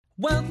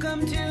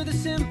Welcome to the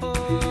Simple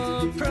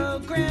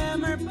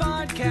Programmer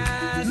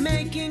Podcast,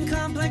 making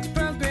complex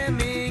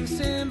programming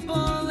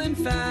simple and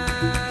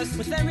fast,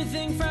 with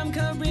everything from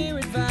career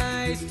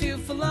advice to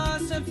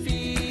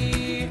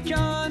philosophy.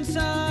 John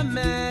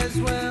Summers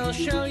will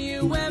show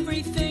you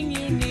everything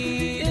you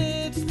need.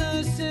 It's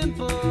the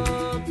Simple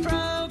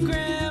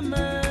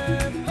Programmer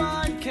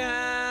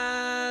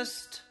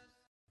Podcast.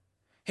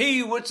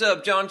 Hey, what's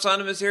up? John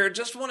Sonnemus here.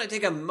 Just want to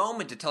take a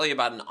moment to tell you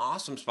about an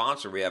awesome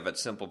sponsor we have at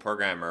Simple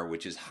Programmer,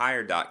 which is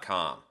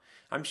Hired.com.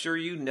 I'm sure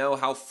you know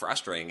how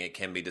frustrating it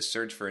can be to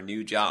search for a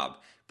new job.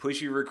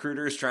 Pushy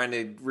recruiters trying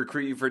to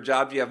recruit you for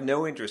jobs you have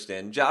no interest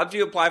in, jobs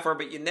you apply for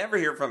but you never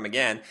hear from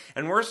again,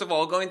 and worst of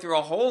all, going through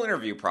a whole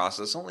interview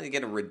process only to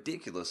get a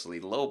ridiculously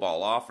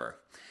lowball offer.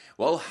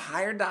 Well,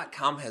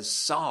 Hired.com has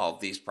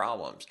solved these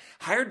problems.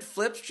 Hired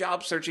flips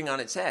job searching on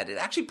its head. It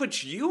actually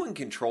puts you in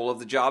control of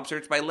the job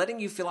search by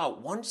letting you fill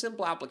out one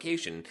simple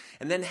application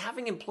and then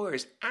having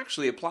employers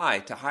actually apply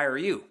to hire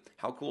you.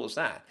 How cool is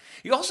that?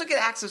 You also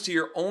get access to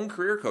your own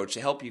career coach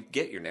to help you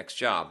get your next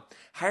job.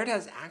 Hired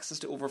has access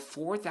to over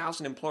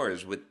 4,000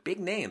 employers with big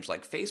names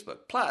like Facebook.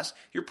 Plus,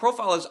 your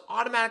profile is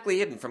automatically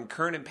hidden from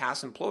current and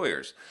past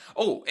employers.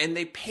 Oh, and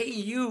they pay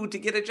you to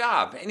get a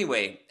job.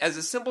 Anyway, as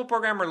a Simple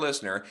Programmer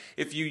listener,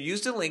 if you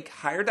use the link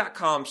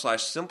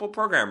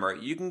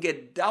hired.com/simpleprogrammer, you can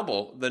get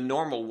double the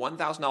normal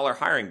 $1,000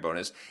 hiring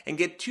bonus and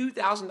get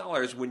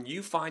 $2,000 when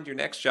you find your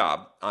next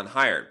job on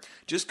Hired.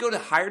 Just go to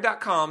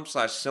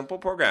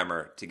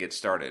hired.com/simpleprogrammer to get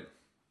started.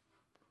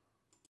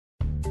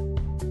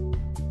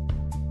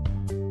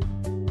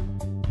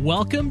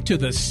 Welcome to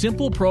the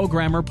Simple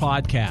Programmer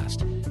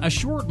Podcast, a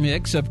short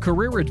mix of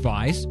career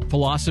advice,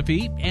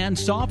 philosophy, and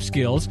soft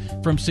skills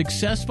from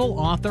successful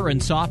author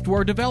and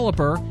software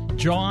developer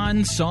John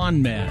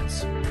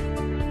Sonmez.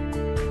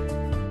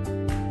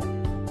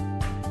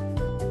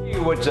 Hey,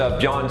 what's up?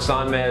 John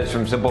Sonmez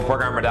from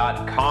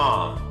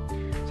SimpleProgrammer.com.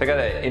 So I got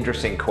an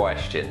interesting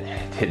question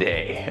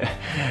today.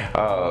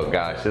 Oh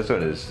gosh, this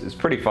one is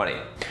pretty funny.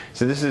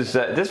 So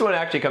this one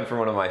actually comes from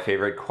one of my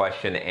favorite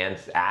question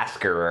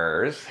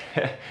askers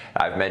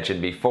I've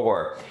mentioned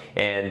before,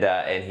 and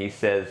he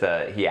says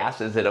he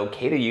asks, is it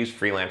okay to use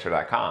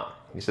Freelancer.com?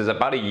 He says,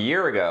 about a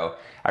year ago,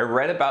 I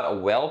read about a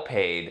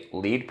well-paid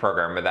lead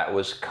programmer that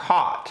was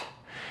caught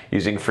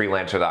using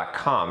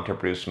Freelancer.com to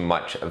produce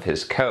much of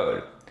his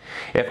code.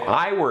 If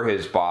I were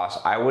his boss,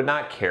 I would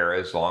not care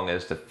as long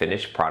as the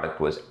finished product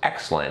was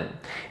excellent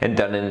and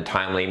done in a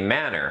timely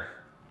manner.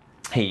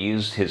 He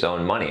used his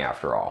own money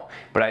after all.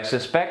 But I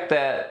suspect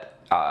that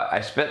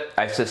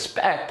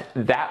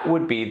that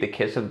would be the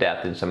kiss of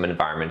death in some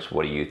environments.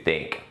 What do you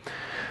think?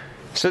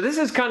 So this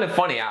is kind of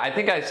funny. I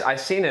think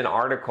I've seen an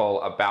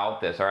article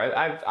about this, or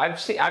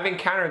I've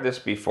encountered this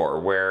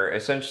before, where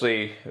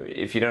essentially,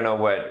 if you don't know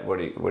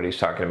what he's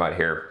talking about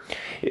here,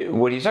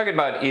 what he's talking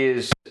about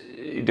is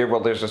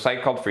there's a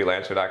site called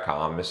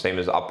Freelancer.com, the same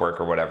as Upwork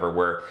or whatever,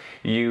 where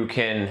you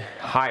can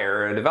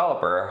hire a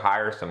developer,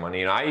 hire someone.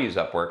 You know, I use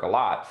Upwork a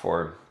lot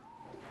for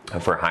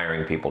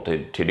hiring people to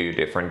do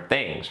different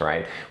things,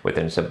 right?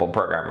 Within Simple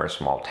Programmer,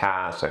 small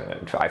tasks,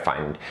 and I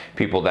find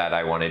people that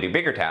I want to do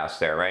bigger tasks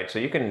there, right? So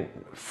you can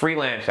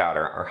freelance out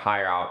or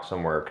hire out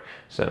some work,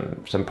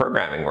 some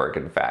programming work,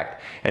 in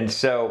fact. And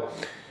so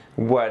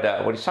what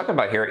he's talking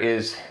about here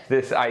is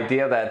this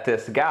idea that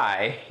this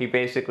guy, he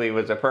basically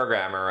was a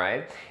programmer,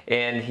 right?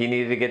 And he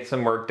needed to get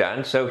some work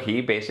done, so he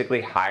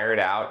basically hired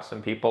out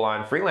some people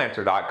on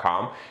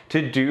Freelancer.com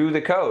to do the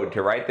code,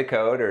 to write the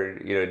code,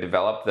 or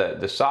develop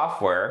the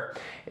software,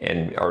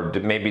 or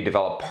maybe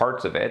develop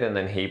parts of it, and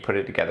then he put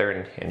it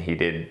together and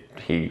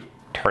he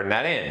turned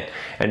that in.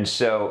 And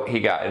so he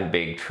got in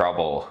big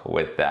trouble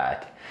with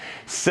that.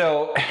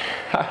 So,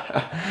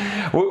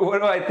 what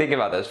do I think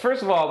about this?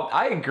 First of all,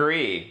 I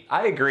agree.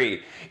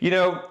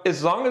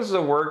 As long as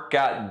the work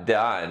got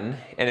done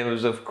and it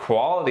was of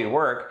quality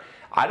work,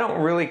 I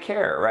don't really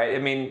care, right? I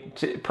mean,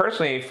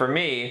 personally, for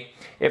me,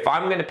 if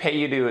I'm going to pay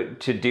you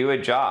to do a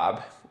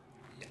job,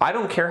 I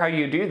don't care how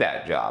you do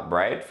that job,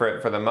 right?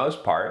 For the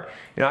most part,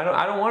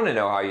 I don't want to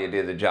know how you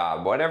do the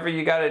job. Whatever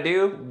you got to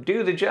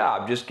do the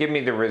job. Just give me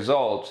the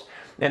results,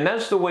 and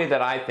that's the way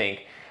that I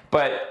think.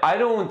 But I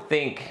don't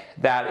think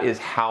that is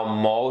how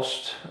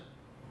most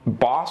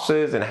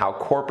bosses and how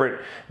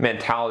corporate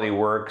mentality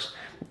works.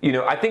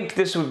 I think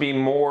this would be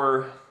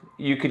more,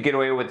 you could get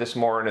away with this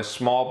more in a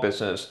small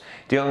business,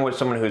 dealing with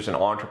someone who's an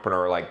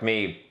entrepreneur like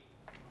me.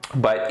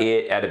 But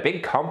at a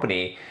big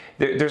company,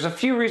 there's a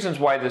few reasons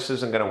why this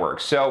isn't going to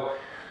work. So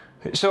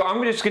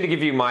I'm just going to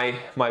give you my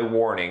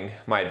warning,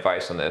 my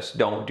advice on this.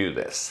 Don't do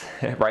this,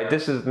 right?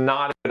 This is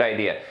not a good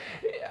idea.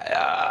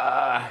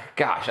 At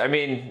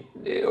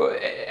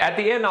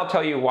the end, I'll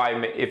tell you why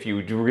if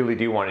you really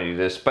do want to do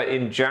this. But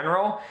in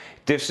general,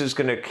 this is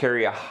going to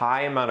carry a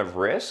high amount of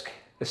risk,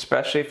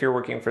 especially if you're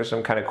working for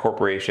some kind of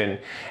corporation,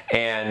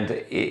 and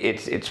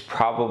it's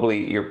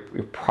probably you're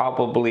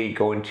probably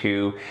going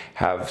to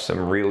have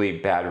some really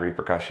bad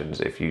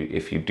repercussions if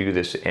you do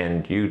this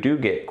and you do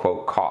get,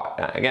 quote, caught.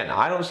 Again,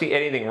 I don't see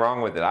anything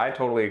wrong with it. I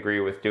totally agree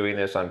with doing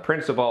this on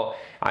principle.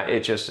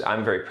 It's just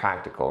I'm very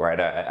practical, right?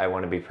 I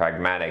want to be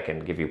pragmatic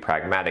and give you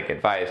pragmatic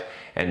advice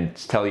and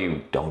tell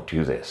you don't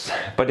do this.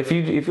 But if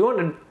you want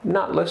to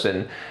not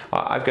listen,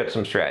 I've got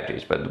some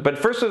strategies. But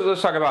first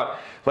let's talk about,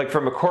 like,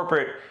 from a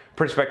corporate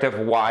perspective,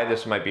 why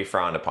this might be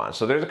frowned upon.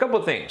 So there's a couple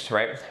of things,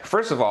 right?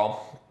 First of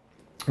all,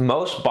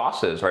 most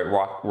bosses, right,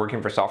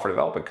 working for software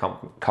development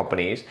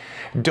companies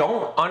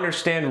don't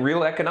understand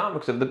real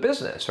economics of the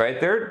business,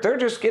 right? They're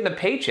just getting a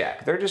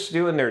paycheck. They're just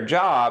doing their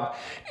job,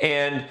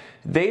 and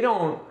they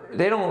don't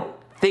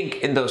think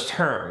in those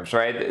terms,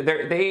 right?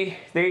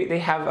 They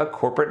have a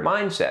corporate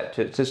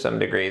mindset to some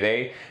degree.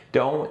 They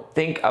don't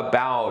think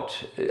about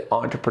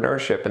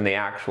entrepreneurship and the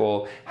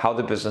actual how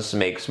the business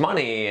makes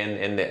money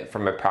and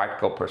from a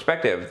practical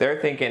perspective. They're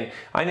thinking,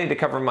 I need to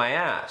cover my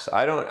ass.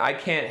 I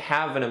can't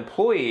have an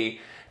employee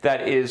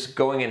that is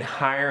going and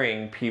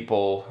hiring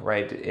people,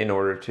 right, in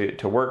order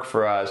to work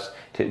for us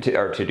to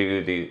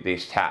do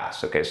these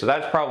tasks. Okay, so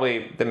that's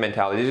probably the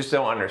mentality. They just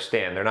don't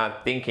understand. They're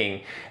not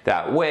thinking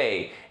that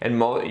way, and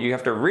you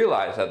have to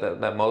realize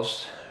that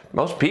most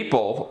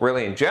people,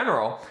 really in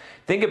general,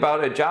 think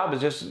about a job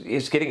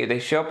is getting, they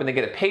show up and they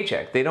get a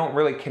paycheck. They don't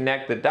really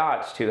connect the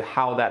dots to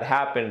how that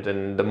happened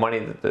and the money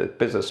that the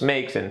business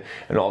makes and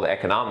all the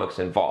economics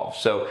involved.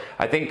 So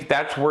I think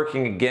that's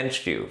working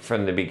against you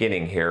from the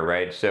beginning here,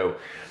 right? So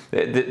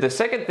the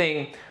second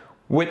thing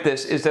with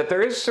this is that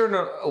there is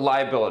certain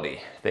liability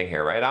thing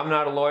here, right? I'm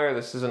not a lawyer,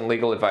 this isn't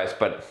legal advice,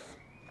 but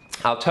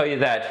I'll tell you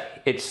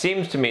that it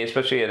seems to me,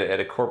 especially at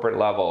a corporate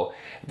level,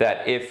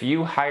 that if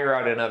you hire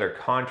out another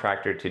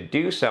contractor to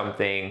do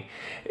something,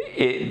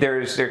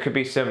 there could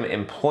be some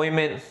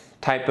employment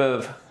type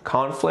of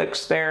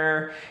conflicts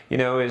there,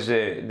 is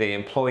the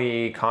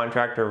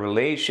employee-contractor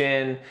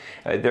relation.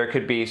 There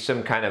could be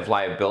some kind of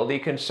liability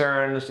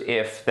concerns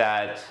if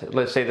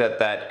let's say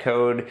that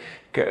code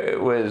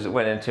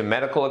went into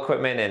medical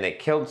equipment and it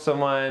killed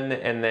someone,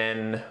 and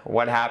then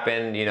what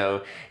happened,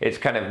 it's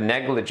kind of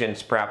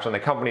negligence perhaps on the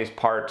company's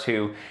part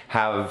to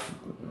have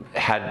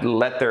had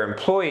let their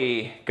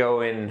employee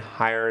go and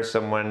hire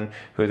someone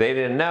who they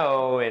didn't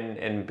know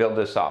and build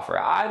this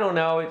software. I don't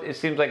know, it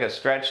seems like a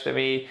stretch to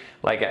me,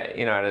 like,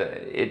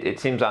 it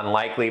seems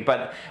unlikely,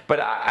 but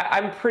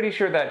I'm pretty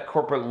sure that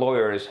corporate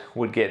lawyers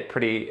would get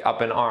pretty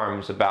up in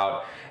arms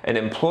about an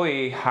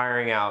employee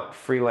hiring out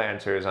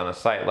freelancers on a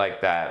site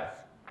like that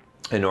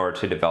in order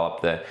to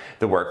develop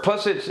the work.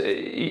 Plus,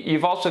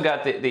 you've also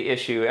got the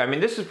issue, I mean,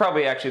 this is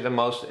probably actually the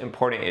most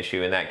important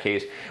issue in that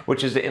case,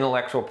 which is the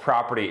intellectual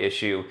property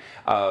issue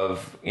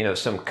of,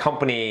 some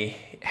company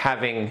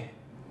having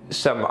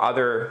some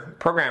other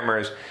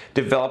programmers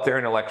develop their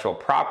intellectual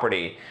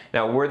property.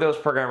 Now, were those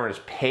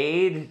programmers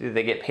paid? Did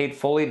they get paid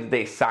fully? Did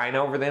they sign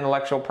over the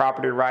intellectual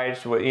property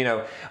rights?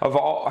 Have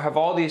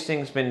all these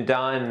things been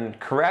done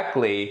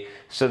correctly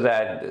so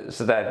that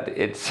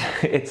it's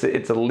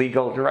a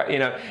legal,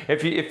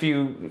 if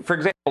you, for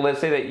example, let's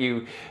say that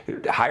you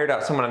hired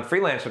out someone on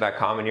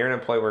freelancer.com and you're an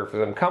employee working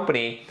for some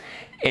company,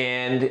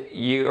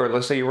 or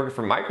let's say you're working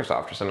for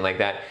Microsoft or something like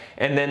that,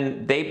 and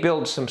then they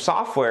build some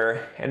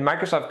software and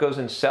Microsoft goes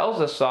and sells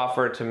the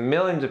software to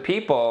millions of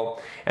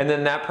people, and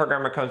then that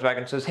programmer comes back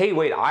and says, hey,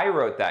 wait, I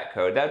wrote that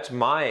code, that's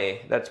my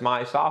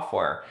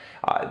software.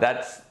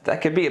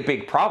 That could be a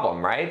big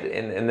problem, right?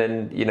 And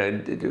then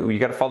you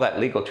got to follow that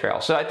legal trail.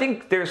 So I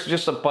think there's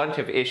just a bunch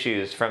of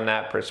issues from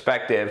that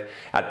perspective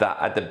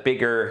at the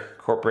bigger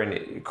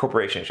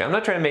corporation. I'm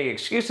not trying to make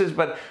excuses,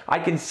 but I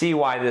can see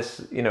why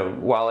this,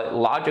 while it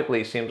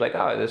logically seems like,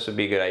 oh, this would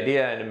be a good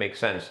idea, and it makes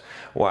sense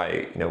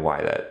why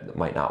that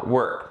might not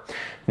work.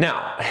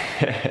 Now,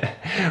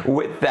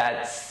 with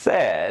that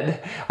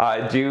said,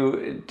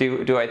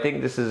 do I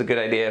think this is a good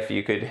idea if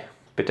you could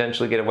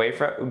potentially get away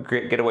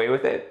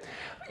with it?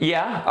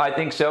 Yeah, I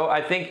think so.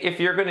 I think if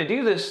you're going to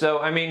do this, though,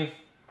 I mean,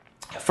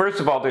 first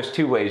of all, there's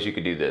two ways you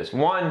could do this.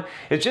 One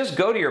is just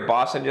go to your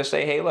boss and just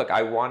say, hey, look,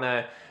 I want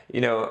to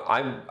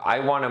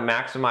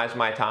maximize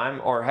my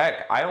time, or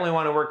heck, I only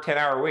want to work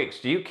 10-hour weeks.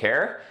 Do you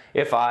care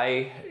if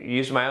I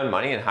use my own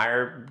money and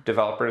hire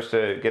developers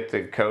to get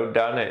the code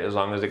done as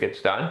long as it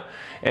gets done?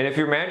 And if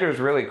your manager is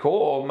really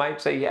cool,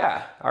 might say,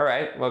 yeah, all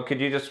right, well, could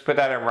you just put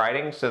that in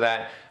writing so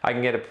that I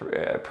can get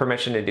a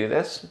permission to do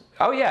this?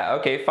 Oh yeah,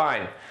 okay,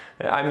 fine.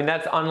 I mean,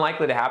 that's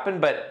unlikely to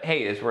happen, but hey,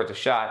 it's worth a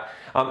shot.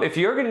 If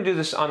you're going to do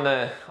this on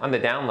the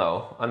down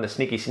low, on the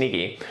sneaky,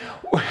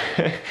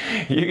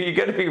 you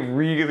got to be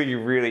really,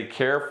 really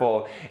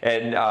careful,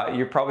 and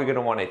you're probably going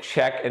to want to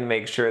check and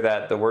make sure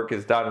that the work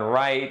is done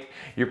right.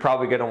 You're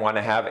probably going to want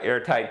to have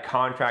airtight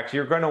contracts.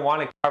 You're going to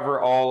want to cover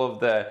all of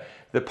the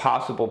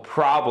possible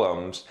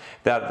problems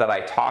that I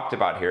talked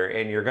about here,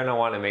 and you're going to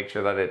want to make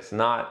sure that it's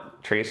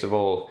not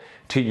traceable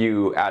to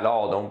you at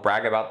all. Don't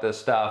brag about this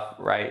stuff,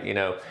 right?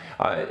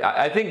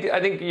 I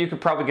think you could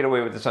probably get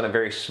away with this on a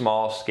very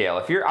small scale.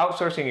 If you're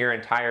outsourcing your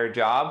entire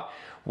job,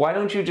 why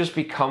don't you just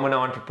become an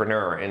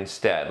entrepreneur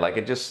instead? Like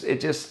it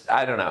just,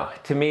 I don't know.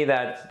 To me,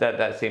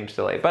 that seems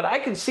silly. But I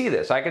can see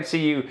this. I can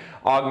see you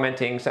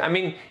augmenting. I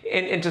mean,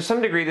 and to some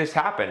degree, this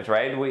happens,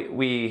 right?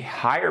 We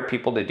hire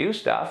people to do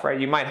stuff, right?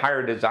 You might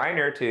hire a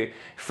designer to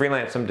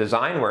freelance some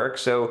design work.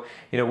 So,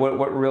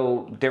 what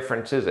real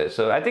difference is it?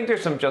 So I think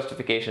there's some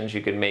justifications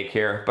you can make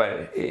here,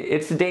 but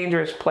it's a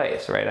dangerous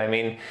place, right? I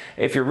mean,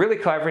 if you're really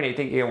clever and you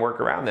think you can work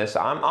around this,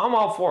 I'm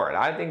all for it.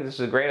 I think this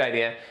is a great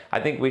idea.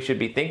 I think we should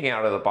be thinking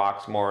out of the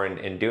box more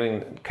and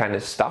doing kind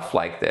of stuff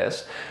like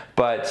this,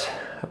 but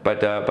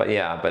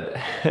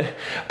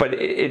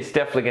it's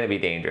definitely going to be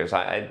dangerous.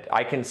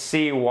 I can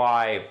see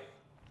why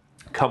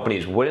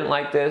companies wouldn't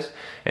like this,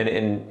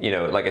 and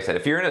like I said,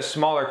 if you're in a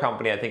smaller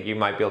company, I think you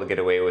might be able to get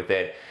away with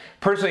it.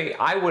 Personally,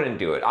 I wouldn't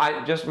do it. I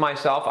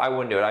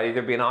wouldn't do it. I'd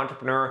either be an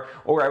entrepreneur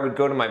or I would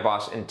go to my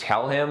boss and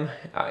tell him.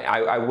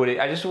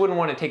 I just wouldn't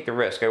want to take the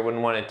risk. I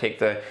wouldn't want to take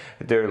their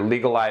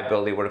legal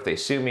liability. What if they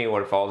sue me?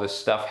 What if all this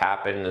stuff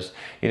happens?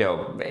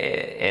 And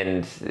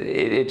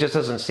it just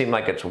doesn't seem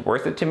like it's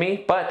worth it to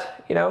me.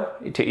 But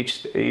to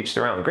each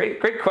their own.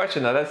 Great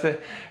question though. That's an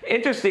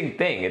interesting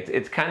thing.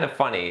 It's kind of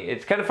funny.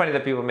 It's kind of funny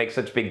that people make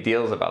such big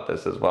deals about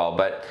this as well.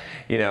 But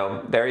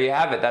there you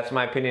have it. That's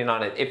my opinion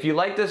on it. If you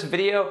like this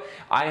video,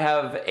 I have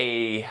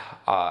a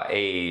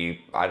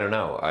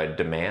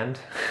demand,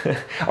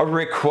 a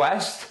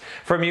request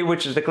from you,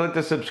 which is to click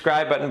the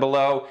subscribe button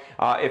below.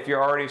 If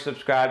you're already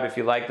subscribed, if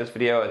you like this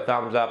video, a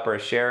thumbs up or a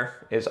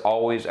share is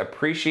always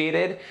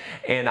appreciated.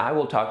 And I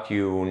will talk to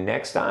you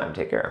next time.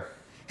 Take care.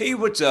 Hey,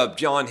 what's up?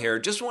 John here.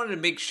 Just wanted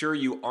to make sure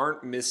you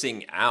aren't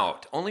missing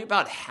out. Only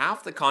about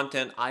half the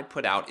content I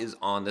put out is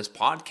on this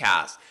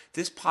podcast.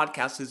 This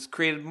podcast is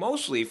created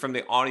mostly from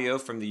the audio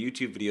from the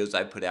YouTube videos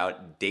I put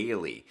out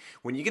daily.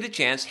 When you get a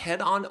chance,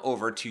 head on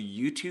over to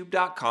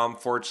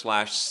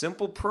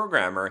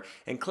youtube.com/simpleprogrammer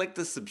and click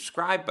the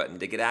subscribe button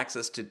to get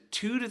access to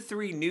 2 to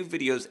 3 new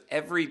videos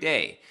every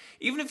day.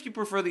 Even if you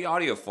prefer the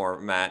audio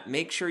format,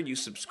 make sure you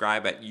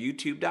subscribe at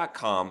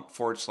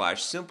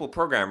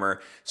youtube.com/simpleprogrammer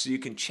so you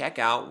can check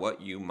out what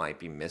you might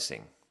be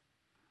missing.